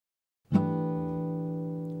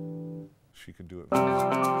she could do it.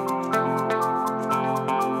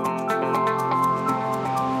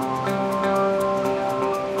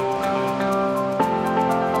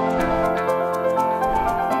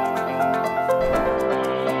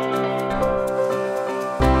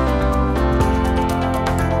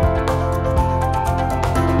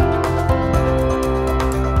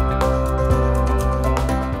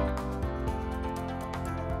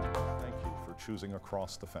 Choosing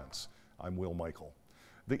across the fence. I'm Will Mikell.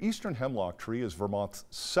 The eastern hemlock tree is Vermont's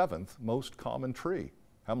 7th most common tree.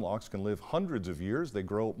 Hemlocks can live hundreds of years. They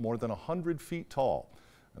grow more than 100 feet tall,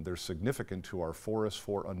 and they're significant to our forests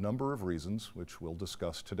for a number of reasons, which we'll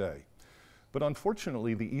discuss today. But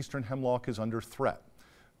unfortunately, the eastern hemlock is under threat.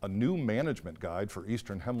 A new management guide for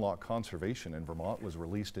eastern hemlock conservation in Vermont was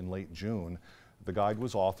released in late June. The guide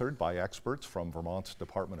was authored by experts from Vermont's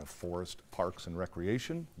Department of Forests, Parks and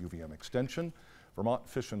Recreation, UVM Extension, Vermont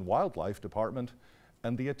Fish and Wildlife Department,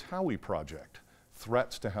 and the Atowi Project.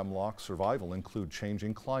 Threats to hemlock survival include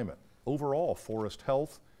changing climate, overall forest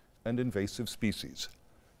health, and invasive species.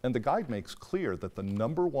 And the guide makes clear that the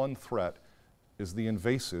 #1 threat is the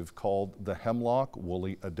invasive called the Hemlock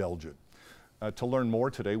Woolly Adelgid. To learn more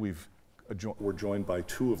today, we're joined by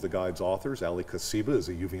 2 of the guide's authors. Kosiba is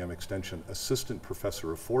a UVM Extension Assistant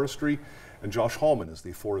Professor of Forestry, and Josh Hallman is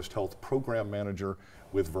the Forest Health Program Manager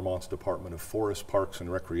with Vermont's Department of Forests, Parks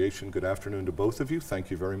and Recreation. Good afternoon to both of you.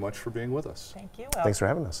 Thank you very much for being with us. Thank you. Thanks for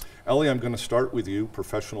having us. Ellie, I'm going to start with you.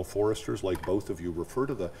 Professional foresters, like both of you, refer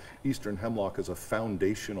to the eastern hemlock as a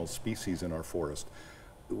foundational species in our forest.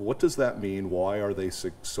 What does that mean? Why are they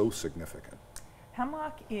so significant?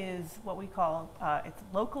 Hemlock is what we call, it's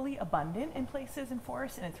locally abundant in places in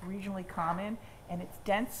forests, and it's regionally common, and its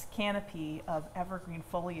dense canopy of evergreen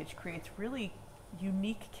foliage creates really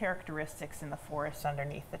unique characteristics in the forest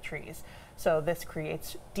underneath the trees. So this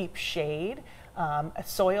creates deep shade,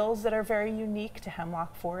 soils that are very unique to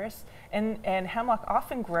hemlock forests, and hemlock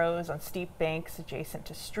often grows on steep banks adjacent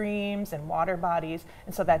to streams and water bodies,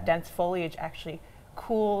 and so that dense foliage actually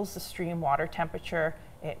cools the stream water temperature.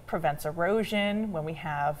 It prevents erosion when we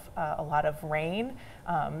have a lot of rain,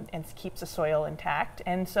 and keeps the soil intact.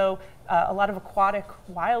 And so a lot of aquatic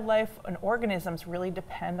wildlife and organisms really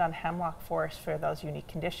depend on hemlock forests for those unique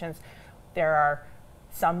conditions. There are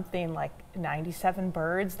something like 97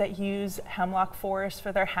 birds that use hemlock forests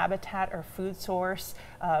for their habitat or food source,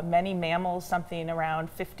 many mammals, something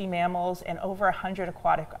around 50 mammals, and over 100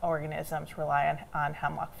 aquatic organisms rely on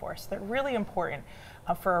hemlock forests. They're really important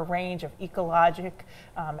for a range of ecologic,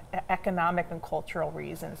 economic, and cultural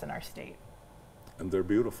reasons in our state. And they're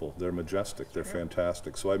beautiful, they're majestic, they're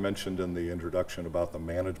fantastic. So I mentioned in the introduction about the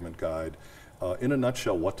management guide. In a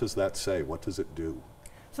nutshell, what does that say? What does it do?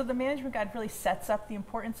 So the management guide really sets up the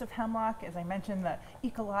importance of hemlock. As I mentioned, the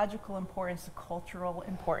ecological importance, the cultural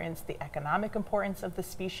importance, the economic importance of the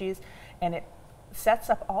species, and it sets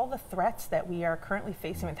up all the threats that we are currently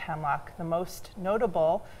facing with hemlock. The most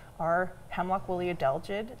notable are Hemlock Woolly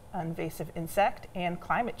Adelgid, an invasive insect, and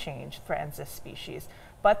climate change threatens this species.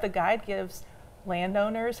 But the guide gives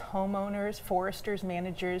landowners, homeowners, foresters,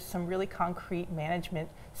 managers some really concrete management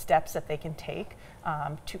steps that they can take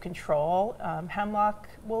to control Hemlock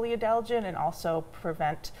Woolly Adelgid and also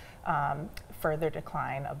prevent further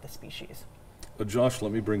decline of the species. Josh,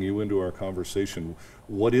 let me bring you into our conversation.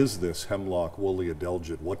 What is this Hemlock Woolly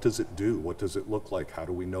Adelgid? What does it do? What does it look like? How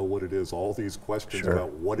do we know what it is? All these questions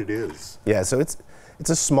about what it is. Yeah, so it's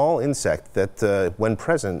a small insect that, when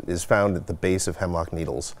present, is found at the base of hemlock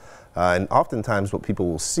needles. And oftentimes what people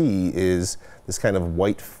will see is this kind of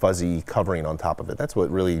white fuzzy covering on top of it. That's what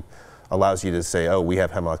really allows you to say, oh, we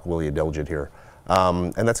have Hemlock Woolly Adelgid here.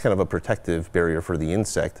 And that's kind of a protective barrier for the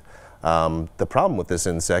insect. The problem with this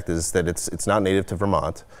insect is that it's not native to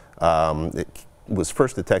Vermont. It was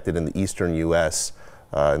first detected in the eastern U.S.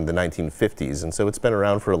 In the 1950s, and so it's been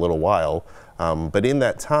around for a little while, but in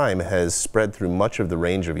that time has spread through much of the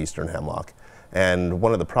range of eastern hemlock. And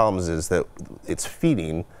one of the problems is that it's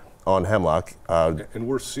feeding on hemlock. And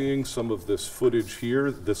we're seeing some of this footage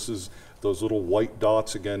here. This is those little white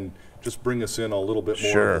dots. Again, just bring us in a little bit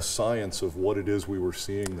more of the science of what it is we were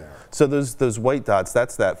seeing there. So those white dots,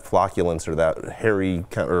 that's that flocculence or that hairy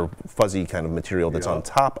or fuzzy kind of material that's on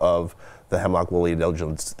top of the Hemlock Woolly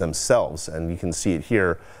Adelgids themselves. And you can see it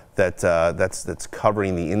here that that's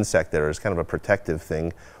covering the insect there as kind of a protective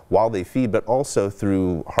thing while they feed, but also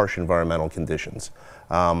through harsh environmental conditions.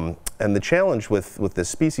 And the challenge with this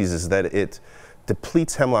species is that it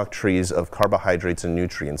depletes hemlock trees of carbohydrates and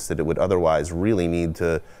nutrients that it would otherwise really need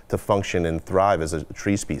to function and thrive as a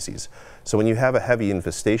tree species. So when you have a heavy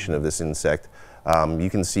infestation of this insect, you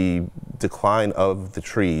can see decline of the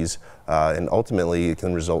trees, and ultimately it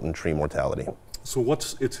can result in tree mortality. So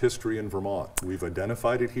what's its history in Vermont? We've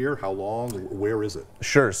identified it here. How long? Where is it?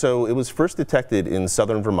 Sure. So it was first detected in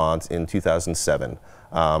southern Vermont in 2007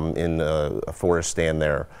 in a forest stand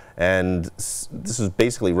there. And this is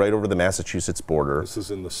basically right over the Massachusetts border. This is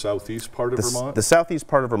in the southeast part of Vermont? The southeast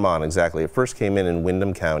part of Vermont, exactly. It first came in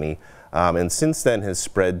Windham County, and since then has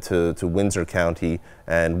spread to Windsor County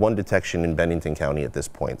and one detection in Bennington County at this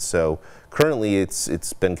point. So currently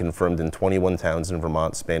it's been confirmed in 21 towns in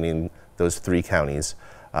Vermont spanning those 3 counties,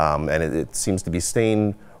 and it seems to be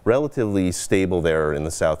staying relatively stable there in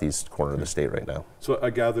the southeast corner of the state right now. So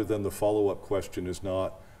I gather then the follow-up question is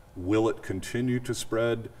not, will it continue to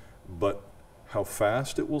spread, but how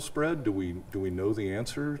fast it will spread? Do we know the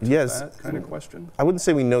answer to that kind of question? I wouldn't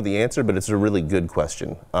say we know the answer, but it's a really good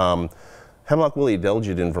question. Hemlock Woolly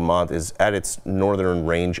Adelgid in Vermont is at its northern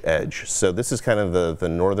range edge. So this is kind of the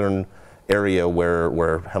northern area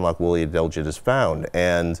where Hemlock Woolly Adelgid is found.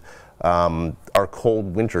 And our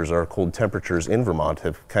cold winters, our cold temperatures in Vermont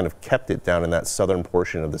have kind of kept it down in that southern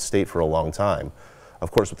portion of the state for a long time. Of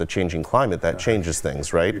course, with the changing climate, that changes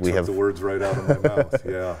things, right? You took the words right out of my mouth,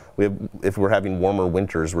 yeah. If we're having warmer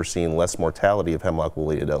winters, we're seeing less mortality of Hemlock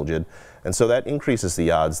Woolly Adelgid. And so that increases the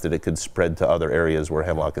odds that it could spread to other areas where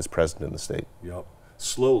hemlock is present in the state. Yep,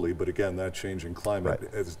 slowly, but again, that changing climate,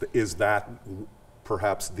 is that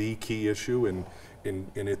perhaps the key issue in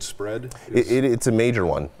its spread? It's a major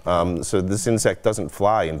one. So this insect doesn't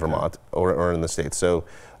fly in Vermont or in the state. So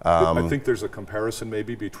I think there's a comparison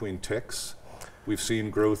maybe between ticks. We've seen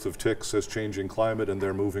growth of ticks as changing climate and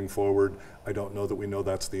they're moving forward. I don't know that we know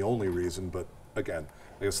that's the only reason, but again,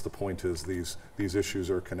 I guess the point is these issues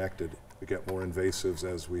are connected. We get more invasives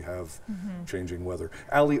as we have changing weather.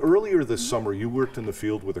 Allie, earlier this summer, you worked in the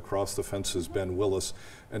field with Across the Fence's Ben Willis,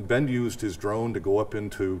 and Ben used his drone to go up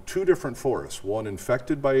into 2 different forests, one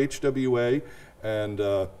infected by HWA, and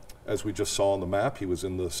as we just saw on the map, he was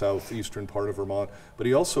in the southeastern part of Vermont, but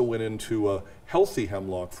he also went into a healthy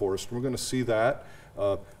hemlock forest. And we're going to see that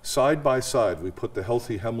side by side. We put the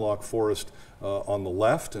healthy hemlock forest on the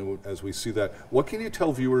left, and as we see that, what can you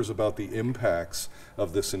tell viewers about the impacts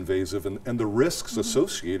of this invasive and the risks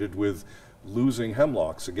associated with losing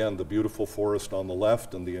hemlocks? Again, the beautiful forest on the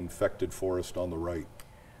left and the infected forest on the right.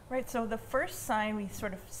 Right, so the first sign we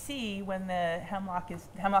sort of see when the Hemlock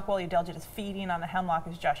Woolly Adelgid is feeding on the hemlock,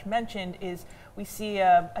 as Josh mentioned, is we see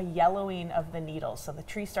a yellowing of the needles. So the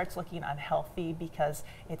tree starts looking unhealthy because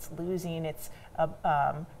it's losing its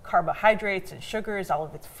carbohydrates and sugars, all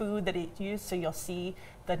of its food that it used. So you'll see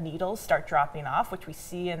the needles start dropping off, which we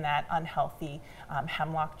see in that unhealthy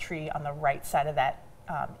hemlock tree on the right side of that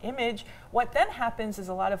image. What then happens is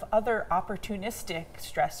a lot of other opportunistic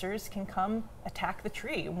stressors can come attack the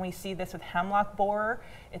tree. And we see this with hemlock borer.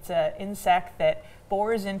 It's an insect that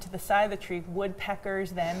bores into the side of the tree.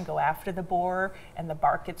 Woodpeckers then go after the borer and the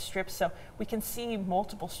bark gets stripped. So we can see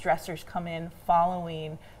multiple stressors come in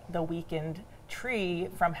following the weakened tree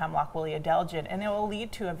from Hemlock Woolly Adelgid, and it will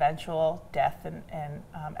lead to eventual death, and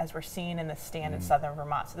as we're seeing in the stand in southern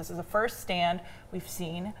Vermont. So this is the first stand we've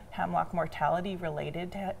seen hemlock mortality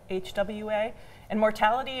related to HWA. And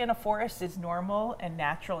mortality in a forest is normal and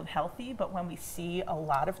natural and healthy, but when we see a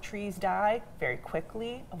lot of trees die very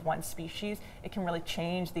quickly of one species, it can really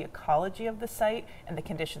change the ecology of the site and the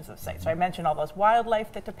conditions of the site. So I mentioned all those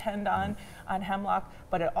wildlife that depend on hemlock,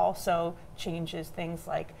 but it also changes things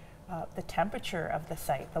like the temperature of the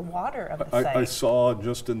site, the water of the site. I saw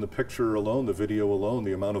just in the picture alone, the video alone,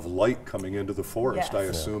 the amount of light coming into the forest. Yes. I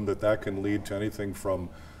assume that can lead to anything from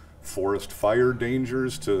forest fire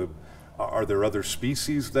dangers to, are there other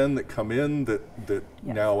species then that come in that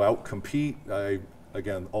now outcompete?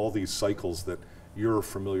 Again, all these cycles that you're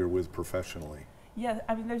familiar with professionally. Yeah,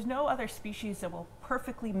 I mean, there's no other species that will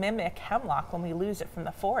perfectly mimic hemlock when we lose it from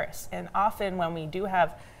the forest. And often when we do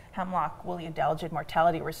have Hemlock Woolly Adelgid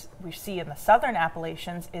mortality we see in the southern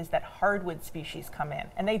Appalachians is that hardwood species come in,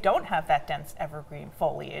 and they don't have that dense evergreen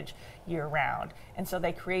foliage year-round, and so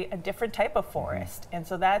they create a different type of forest. And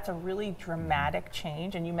so that's a really dramatic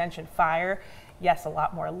change. And you mentioned fire. Yes, a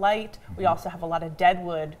lot more light. We also have a lot of dead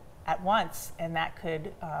wood at once, and that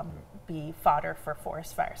could be fodder for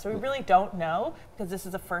forest fire. So we really don't know, because this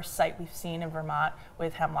is the first site we've seen in Vermont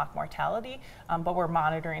with hemlock mortality, but we're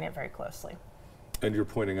monitoring it very closely. And you're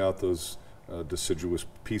pointing out those deciduous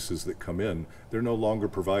pieces that come in. They're no longer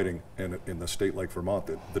providing, in a state like Vermont,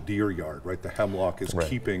 the deer yard, right? The hemlock is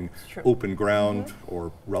keeping open ground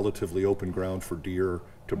or relatively open ground for deer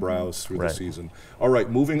to browse through the season. All right,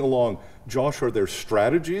 moving along. Josh, are there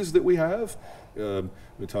strategies that we have?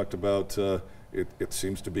 We talked about it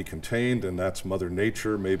seems to be contained, and that's Mother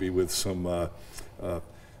Nature, maybe with some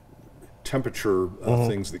temperature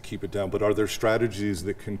things that keep it down. But are there strategies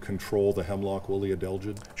that can control the Hemlock Woolly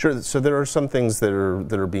Adelgid? Sure. So there are some things that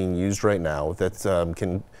are being used right now that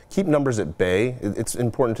can keep numbers at bay. It's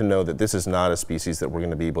important to know that this is not a species that we're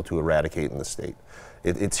going to be able to eradicate in the state.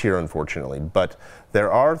 It's here, unfortunately. But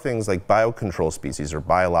there are things like biocontrol species or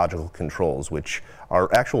biological controls, which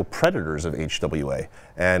are actual predators of HWA.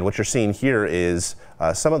 And what you're seeing here is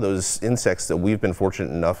some of those insects that we've been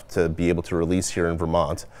fortunate enough to be able to release here in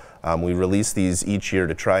Vermont. We release these each year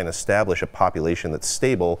to try and establish a population that's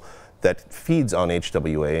stable, that feeds on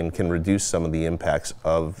HWA and can reduce some of the impacts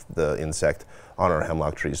of the insect on our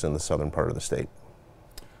hemlock trees in the southern part of the state.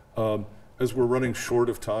 As we're running short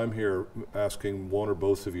of time here, asking one or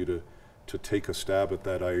both of you to take a stab at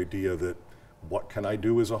that idea that what can I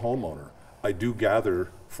do as a homeowner? I do gather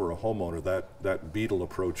for a homeowner that beetle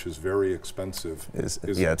approach is very expensive. Yeah, it's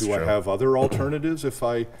do true. I have other alternatives if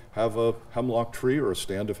I have a hemlock tree or a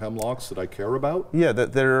stand of hemlocks that I care about? Yeah,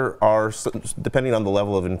 there are, depending on the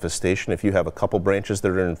level of infestation, if you have a couple branches that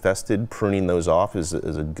are infested, pruning those off is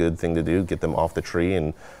a good thing to do. Get them off the tree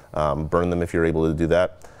and burn them if you're able to do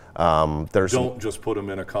that. Don't just put them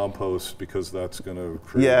in a compost because that's going to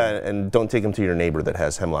create... Yeah, and don't take them to your neighbor that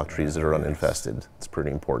has hemlock trees that are uninfested. It's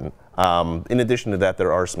pretty important. In addition to that,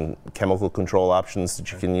 there are some chemical control options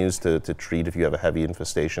that you can use to treat if you have a heavy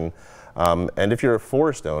infestation. And if you're a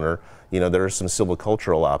forest owner, there are some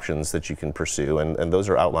silvicultural options that you can pursue, and those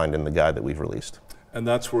are outlined in the guide that we've released. And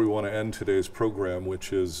that's where we want to end today's program,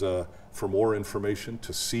 which is for more information,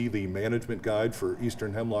 to see the management guide for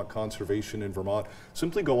Eastern Hemlock Conservation in Vermont,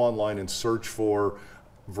 simply go online and search for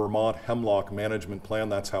Vermont Hemlock Management Plan.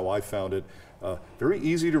 That's how I found it. Very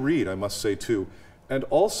easy to read, I must say, too. And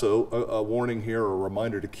also a warning here, a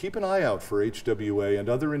reminder to keep an eye out for HWA and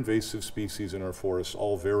other invasive species in our forests,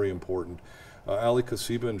 all very important. Ali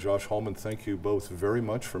Kosiba and Josh Hallman, thank you both very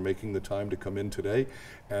much for making the time to come in today.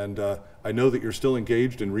 And I know that you're still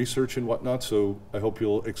engaged in research and whatnot, so I hope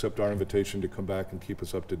you'll accept our invitation to come back and keep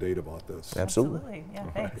us up to date about this. Absolutely. Yeah,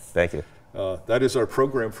 thanks. Thank you. That is our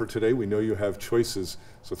program for today. We know you have choices,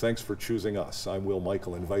 so thanks for choosing us. I'm Will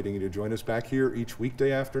Mikell, inviting you to join us back here each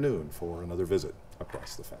weekday afternoon for another visit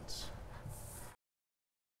across the fence.